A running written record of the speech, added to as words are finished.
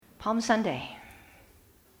Palm Sunday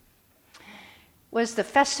was the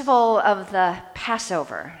festival of the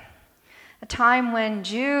Passover, a time when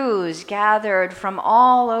Jews gathered from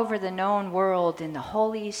all over the known world in the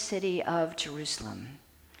holy city of Jerusalem.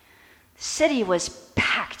 The city was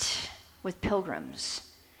packed with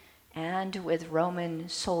pilgrims and with Roman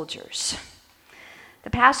soldiers. The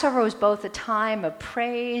Passover was both a time of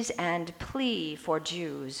praise and plea for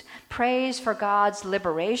Jews. Praise for God's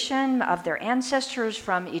liberation of their ancestors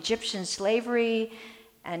from Egyptian slavery,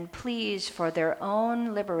 and pleas for their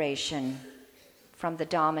own liberation from the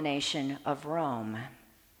domination of Rome.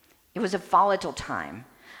 It was a volatile time,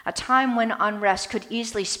 a time when unrest could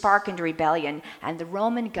easily spark into rebellion, and the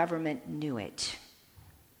Roman government knew it.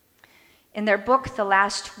 In their book, The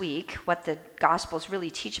Last Week, What the Gospels Really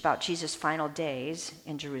Teach About Jesus' Final Days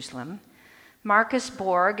in Jerusalem, Marcus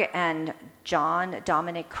Borg and John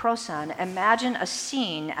Dominic Crossan imagine a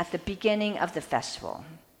scene at the beginning of the festival.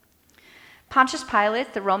 Pontius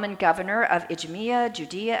Pilate, the Roman governor of Idumea,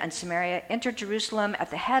 Judea, and Samaria, entered Jerusalem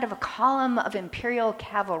at the head of a column of imperial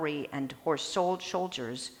cavalry and horse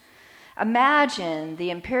soldiers. Imagine the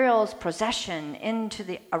imperial procession into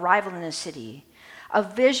the arrival in the city, a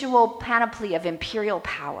visual panoply of imperial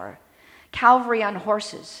power, cavalry on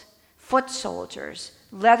horses, foot soldiers,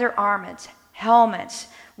 leather armors, helmets,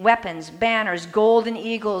 weapons, banners, golden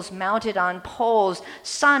eagles mounted on poles,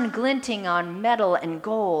 sun glinting on metal and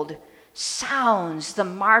gold, sounds, the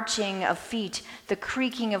marching of feet, the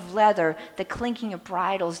creaking of leather, the clinking of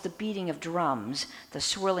bridles, the beating of drums, the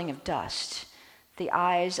swirling of dust, the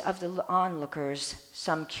eyes of the onlookers,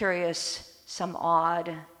 some curious, some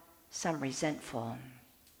awed, some resentful.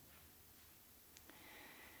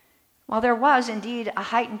 While there was indeed a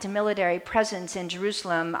heightened military presence in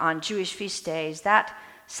Jerusalem on Jewish feast days, that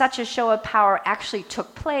such a show of power actually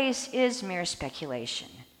took place is mere speculation.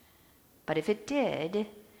 But if it did,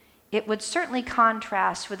 it would certainly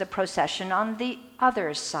contrast with the procession on the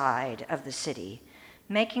other side of the city,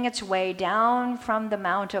 making its way down from the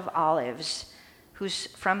Mount of Olives,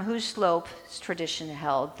 from whose slope tradition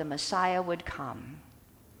held the Messiah would come.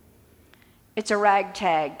 It's a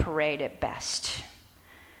ragtag parade at best.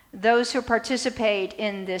 Those who participate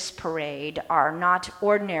in this parade are not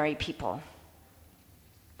ordinary people.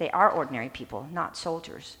 They are ordinary people, not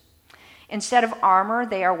soldiers. Instead of armor,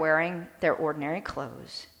 they are wearing their ordinary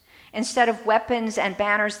clothes. Instead of weapons and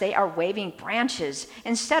banners, they are waving branches.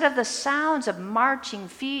 Instead of the sounds of marching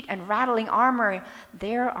feet and rattling armor,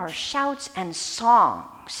 there are shouts and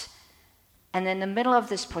songs. And in the middle of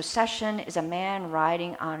this procession is a man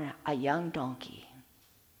riding on a young donkey.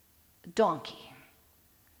 Donkey.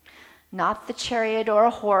 Not the chariot or a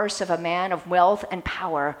horse of a man of wealth and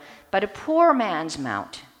power, but a poor man's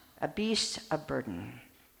mount, a beast of burden.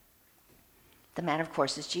 The man, of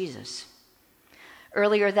course, is Jesus.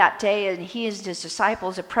 Earlier that day, and he and his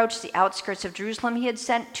disciples approached the outskirts of Jerusalem, he had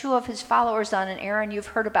sent two of his followers on an errand you've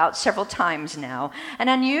heard about several times now, an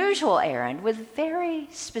unusual errand with very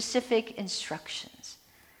specific instructions.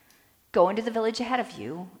 Go into the village ahead of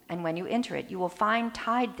you, and when you enter it, you will find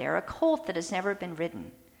tied there a colt that has never been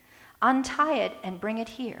ridden. Untie it and bring it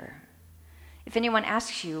here. If anyone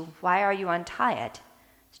asks you, why are you untie it?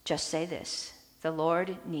 Just say this, the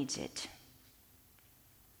Lord needs it.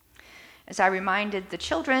 As I reminded the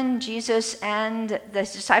children, Jesus and the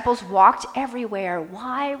disciples walked everywhere.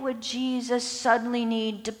 Why would Jesus suddenly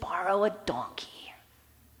need to borrow a donkey?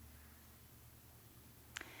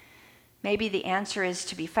 Maybe the answer is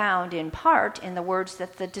to be found in part in the words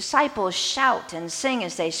that the disciples shout and sing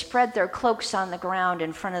as they spread their cloaks on the ground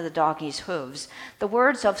in front of the donkey's hooves. The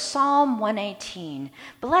words of Psalm 118,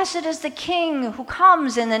 "Blessed is the King who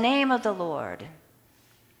comes in the name of the Lord."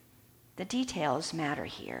 The details matter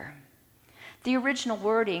here. The original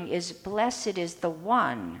wording is, "Blessed is the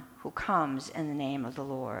one who comes in the name of the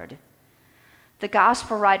Lord." The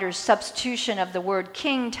gospel writer's substitution of the word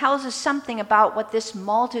king tells us something about what this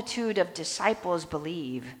multitude of disciples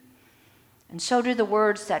believe. And so do the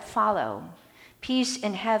words that follow, peace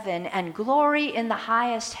in heaven and glory in the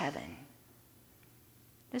highest heaven.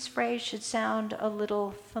 This phrase should sound a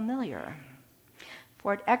little familiar,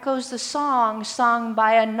 for it echoes the song sung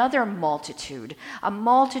by another multitude, a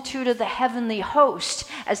multitude of the heavenly host,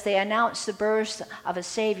 as they announce the birth of a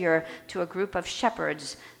Savior to a group of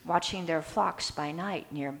shepherds watching their flocks by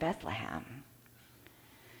night near Bethlehem.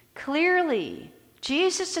 Clearly,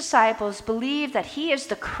 Jesus' disciples believe that he is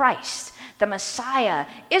the Christ, the Messiah,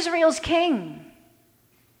 Israel's king.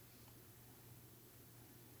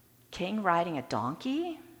 King riding a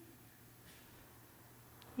donkey?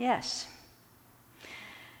 Yes.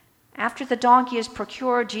 After the donkey is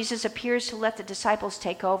procured, Jesus appears to let the disciples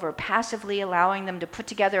take over, passively allowing them to put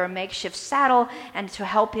together a makeshift saddle and to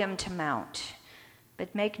help him to mount.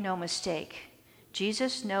 But make no mistake,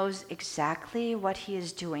 Jesus knows exactly what he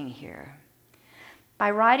is doing here. By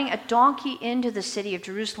riding a donkey into the city of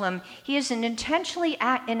Jerusalem, he is intentionally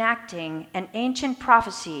enacting an ancient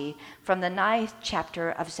prophecy from the 9th chapter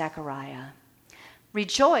of Zechariah.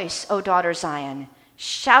 Rejoice, O daughter Zion.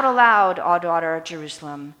 Shout aloud, O daughter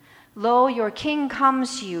Jerusalem. Lo, your king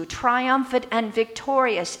comes to you, triumphant and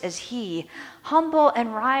victorious as he, humble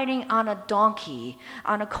and riding on a donkey,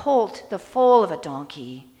 on a colt, the foal of a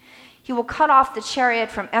donkey. He will cut off the chariot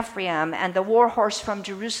from Ephraim and the war horse from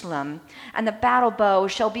Jerusalem, and the battle bow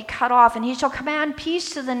shall be cut off, and he shall command peace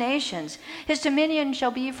to the nations. His dominion shall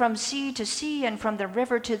be from sea to sea and from the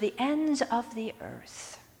river to the ends of the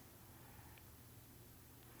earth.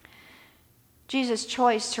 Jesus'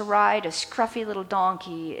 choice to ride a scruffy little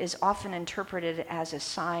donkey is often interpreted as a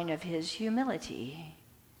sign of his humility.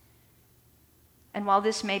 And while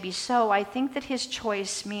this may be so, I think that his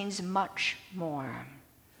choice means much more.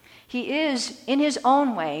 He is, in his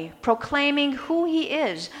own way, proclaiming who he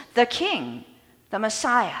is, the King, the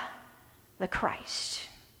Messiah, the Christ.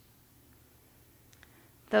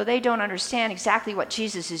 Though they don't understand exactly what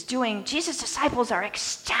Jesus is doing, Jesus' disciples are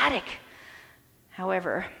ecstatic.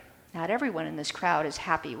 However, not everyone in this crowd is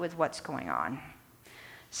happy with what's going on.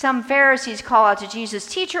 Some Pharisees call out to Jesus,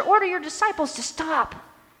 "Teacher, order your disciples to stop."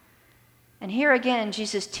 And here again,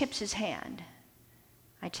 Jesus tips his hand.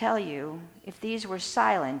 I tell you, if these were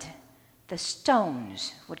silent, the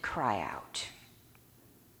stones would cry out.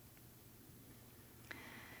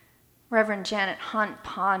 Reverend Janet Hunt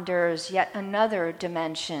ponders yet another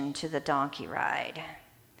dimension to the donkey ride.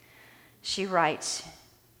 She writes,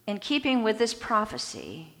 in keeping with this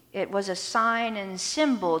prophecy, it was a sign and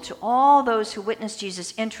symbol to all those who witnessed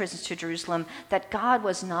Jesus' entrance to Jerusalem that God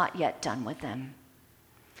was not yet done with them.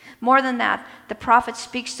 More than that, the prophet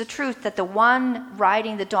speaks the truth that the one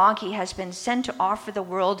riding the donkey has been sent to offer the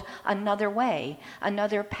world another way,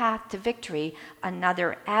 another path to victory,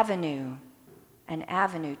 another avenue, an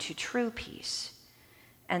avenue to true peace.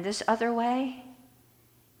 And this other way,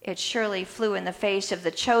 it surely flew in the face of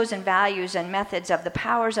the chosen values and methods of the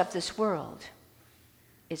powers of this world.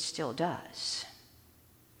 It still does.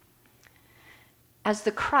 As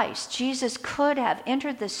the Christ, Jesus could have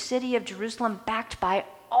entered the city of Jerusalem backed by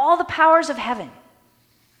all the powers of heaven.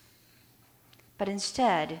 But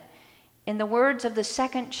instead, in the words of the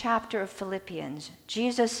 2nd chapter of Philippians,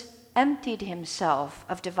 Jesus emptied himself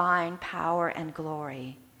of divine power and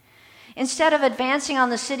glory. Instead of advancing on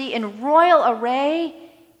the city in royal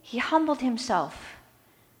array, he humbled himself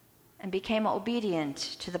and became obedient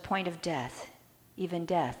to the point of death, even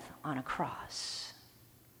death on a cross.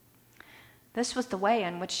 This was the way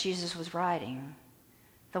in which Jesus was riding,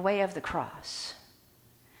 the way of the cross.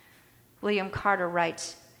 William Carter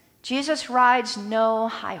writes, Jesus rides no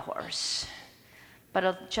high horse,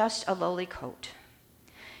 but just a lowly coat.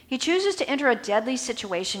 He chooses to enter a deadly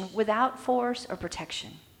situation without force or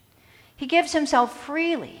protection. He gives himself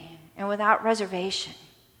freely and without reservation.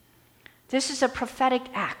 This is a prophetic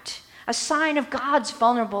act, a sign of God's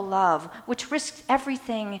vulnerable love, which risks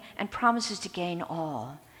everything and promises to gain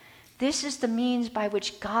all. This is the means by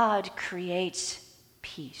which God creates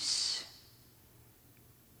peace.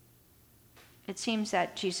 It seems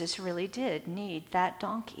that Jesus really did need that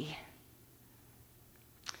donkey.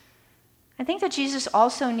 I think that Jesus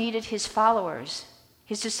also needed his followers,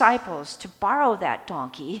 his disciples, to borrow that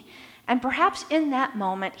donkey. And perhaps in that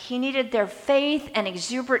moment, he needed their faith and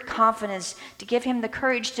exuberant confidence to give him the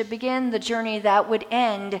courage to begin the journey that would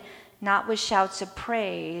end not with shouts of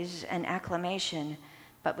praise and acclamation,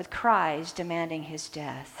 but with cries demanding his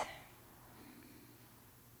death.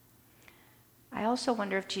 I also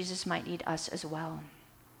wonder if Jesus might need us as well.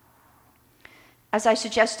 As I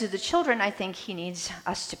suggested to the children, I think he needs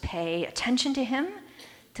us to pay attention to him,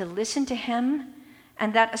 to listen to him,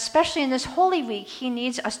 and that especially in this Holy Week, he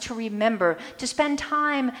needs us to remember, to spend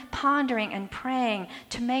time pondering and praying,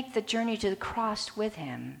 to make the journey to the cross with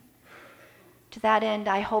him. To that end,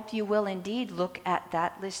 I hope you will indeed look at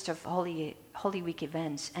that list of Holy Week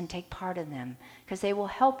events and take part in them, because they will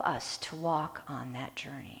help us to walk on that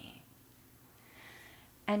journey.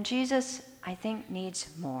 And Jesus, I think, needs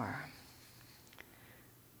more.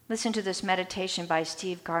 Listen to this meditation by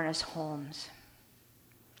Steve Garnaas Holmes.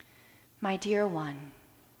 My dear one,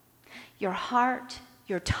 your heart,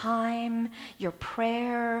 your time, your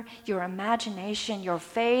prayer, your imagination, your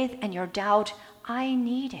faith, and your doubt, I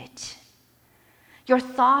need it. Your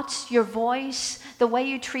thoughts, your voice, the way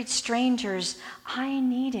you treat strangers, I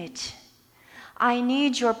need it. I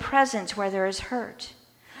need your presence where there is hurt.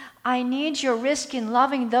 I need your risk in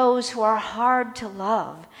loving those who are hard to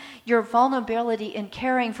love, your vulnerability in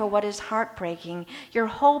caring for what is heartbreaking, your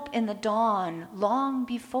hope in the dawn, long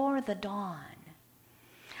before the dawn.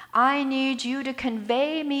 I need you to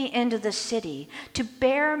convey me into the city, to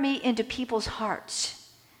bear me into people's hearts.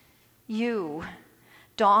 You,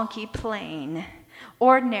 donkey plain,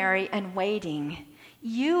 ordinary and waiting,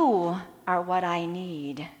 you are what I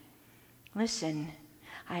need. Listen,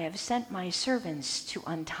 I have sent my servants to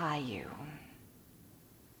untie you.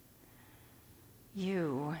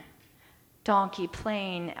 You, donkey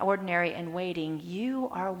plain, ordinary and waiting, you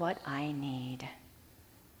are what I need.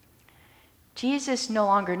 Jesus no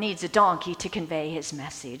longer needs a donkey to convey his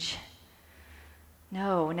message.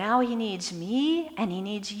 No, now he needs me and he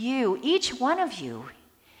needs you, each one of you.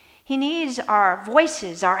 He needs our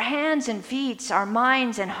voices, our hands and feet, our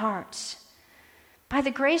minds and hearts. By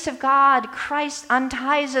the grace of God, Christ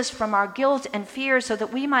unties us from our guilt and fear so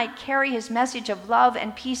that we might carry his message of love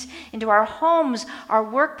and peace into our homes, our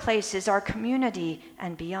workplaces, our community,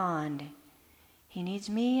 and beyond. He needs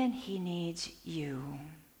me and he needs you.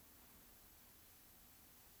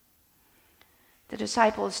 The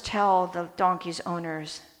disciples tell the donkey's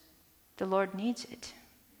owners, the Lord needs it.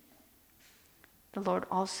 The Lord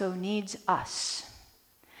also needs us.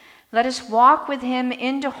 Let us walk with him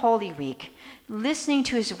into Holy Week, listening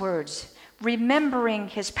to his words, remembering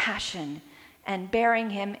his passion, and bearing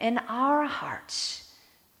him in our hearts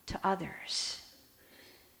to others,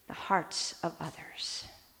 the hearts of others.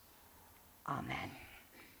 Amen.